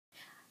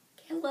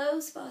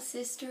Hello, Spa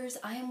Sisters.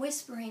 I am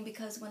whispering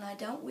because when I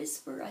don't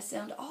whisper, I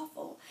sound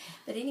awful.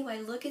 But anyway,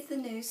 look at the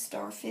new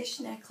Starfish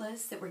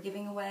necklace that we're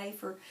giving away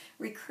for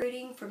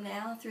recruiting from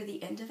now through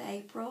the end of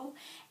April.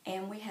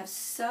 And we have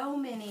so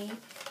many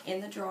in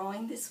the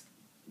drawing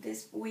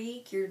this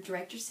week. Your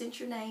director sent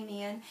your name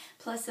in,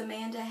 plus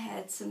Amanda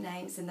had some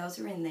names, and those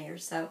are in there.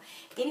 So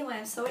anyway,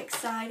 I'm so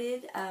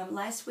excited.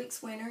 Last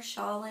week's winner,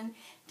 Shawn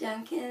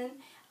Duncan,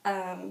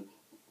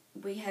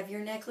 we have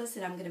your necklace,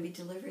 and I'm going to be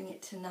delivering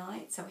it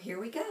tonight. So here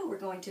we go. We're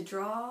going to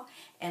draw,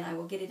 and I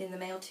will get it in the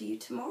mail to you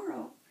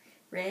tomorrow.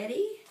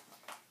 Ready?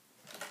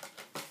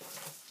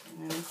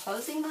 And I'm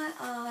closing my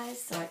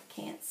eyes so I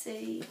can't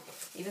see,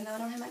 even though I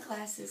don't have my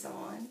glasses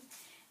on.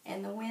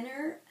 And the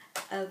winner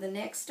of the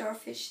next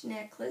Starfish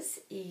necklace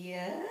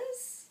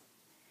is,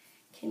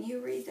 can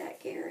you read that,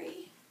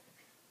 Gary?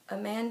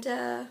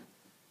 Amanda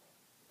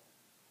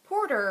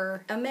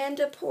Porter.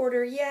 Amanda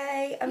Porter.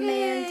 Yay,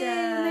 Amanda.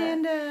 Yay,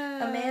 Amanda.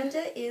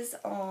 Amanda is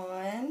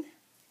on,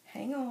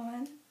 hang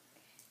on,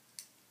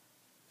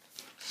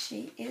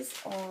 she is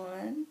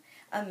on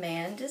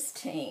Amanda's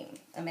team,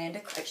 Amanda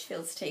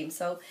Crutchfield's team.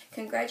 So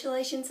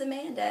congratulations,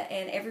 Amanda,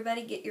 and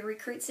everybody get your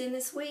recruits in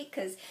this week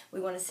because we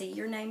want to see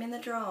your name in the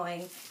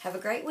drawing. Have a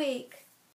great week.